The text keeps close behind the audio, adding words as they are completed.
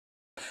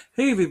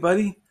Hey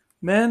everybody!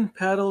 Man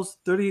paddles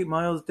 38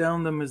 miles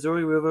down the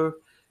Missouri River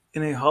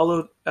in a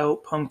hollowed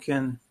out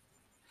pumpkin.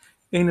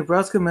 A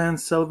Nebraska man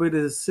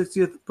celebrated his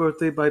 60th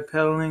birthday by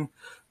paddling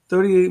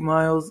 38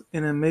 miles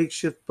in a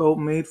makeshift boat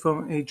made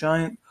from a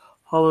giant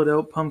hollowed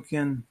out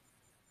pumpkin.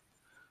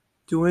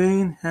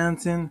 Dwayne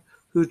Hansen,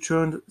 who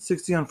turned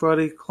 60 on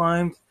Friday,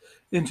 climbed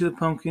into the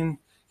pumpkin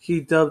he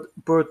dubbed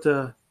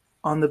Bertha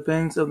on the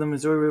banks of the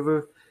Missouri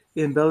River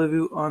in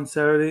Bellevue on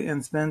Saturday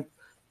and spent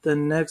the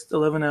next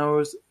 11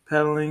 hours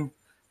paddling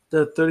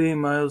the 38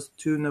 miles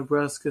to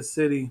Nebraska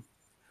City.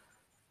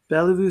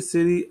 Bellevue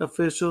City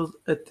officials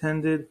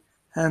attended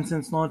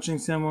Hansen's launching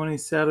ceremony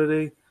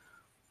Saturday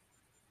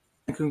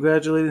and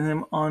congratulated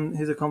him on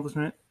his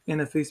accomplishment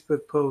in a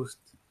Facebook post.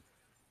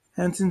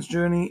 Hansen's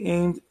journey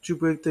aimed to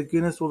break the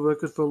Guinness World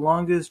Record for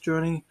longest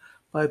journey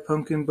by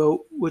pumpkin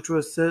boat, which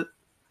was set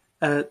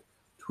at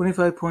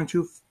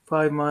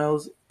 25.25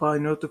 miles by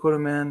North Dakota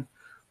man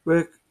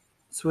Rick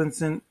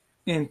Swinson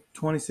in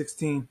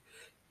 2016.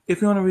 If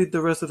you want to read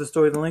the rest of the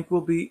story, the link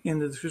will be in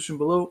the description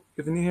below.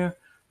 If you're new here,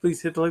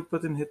 please hit the like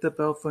button, hit that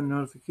bell for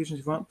notifications.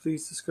 If you want,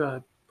 please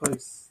subscribe.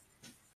 Peace.